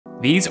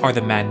These are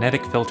the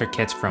magnetic filter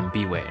kits from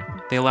b.way.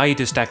 They allow you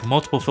to stack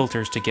multiple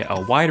filters to get a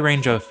wide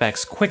range of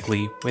effects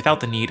quickly without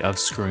the need of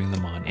screwing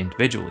them on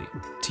individually.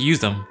 To use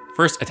them,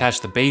 first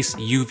attach the base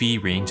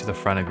UV ring to the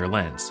front of your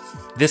lens.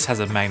 This has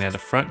a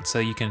magnetic front so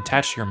you can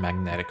attach your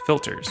magnetic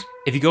filters.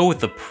 If you go with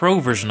the Pro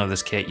version of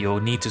this kit,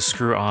 you'll need to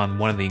screw on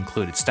one of the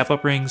included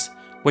step-up rings,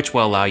 which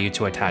will allow you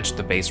to attach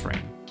the base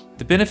ring.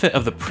 The benefit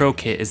of the Pro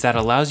kit is that it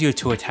allows you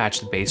to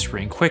attach the base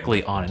ring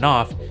quickly on and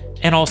off,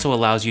 and also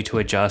allows you to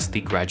adjust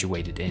the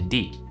graduated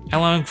ND,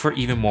 allowing for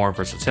even more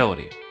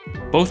versatility.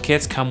 Both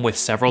kits come with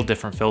several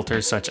different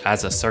filters such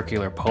as a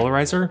circular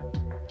polarizer,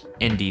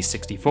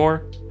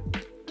 ND64,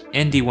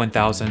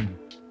 ND1000,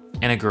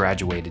 and a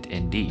graduated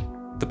ND.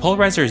 The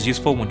polarizer is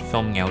useful when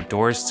filming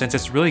outdoors since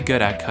it's really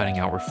good at cutting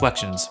out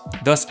reflections,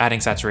 thus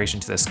adding saturation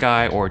to the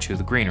sky or to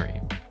the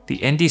greenery. The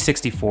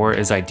ND64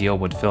 is ideal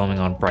when filming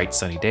on bright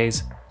sunny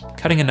days,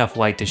 cutting enough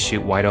light to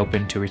shoot wide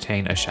open to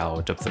retain a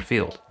shallow depth of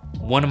field.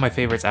 One of my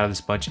favorites out of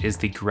this bunch is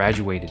the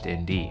graduated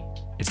ND.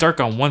 It's dark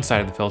on one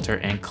side of the filter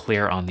and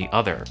clear on the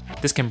other.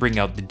 This can bring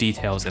out the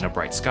details in a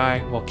bright sky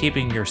while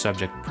keeping your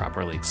subject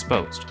properly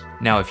exposed.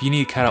 Now, if you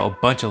need to cut out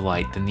a bunch of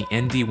light, then the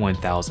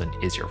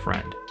ND1000 is your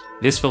friend.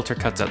 This filter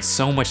cuts out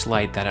so much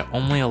light that it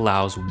only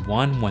allows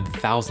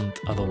 1/1000th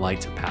of the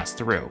light to pass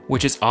through,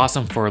 which is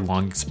awesome for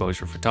long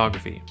exposure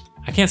photography.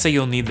 I can't say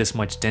you'll need this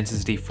much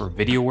density for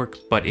video work,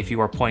 but if you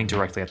are pointing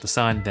directly at the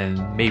sun,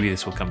 then maybe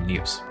this will come in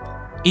use.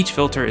 Each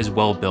filter is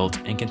well built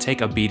and can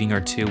take a beating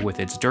or two with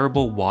its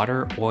durable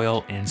water,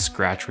 oil, and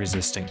scratch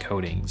resistant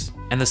coatings.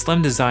 And the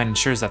slim design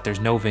ensures that there's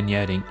no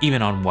vignetting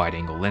even on wide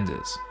angle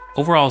lenses.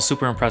 Overall,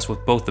 super impressed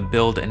with both the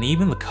build and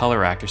even the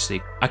color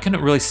accuracy. I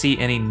couldn't really see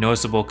any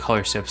noticeable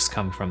color shifts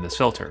coming from this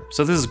filter,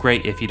 so this is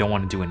great if you don't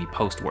want to do any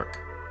post work.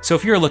 So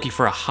if you're looking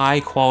for a high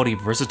quality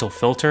versatile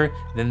filter,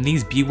 then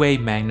these b.way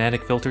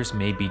magnetic filters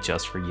may be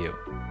just for you.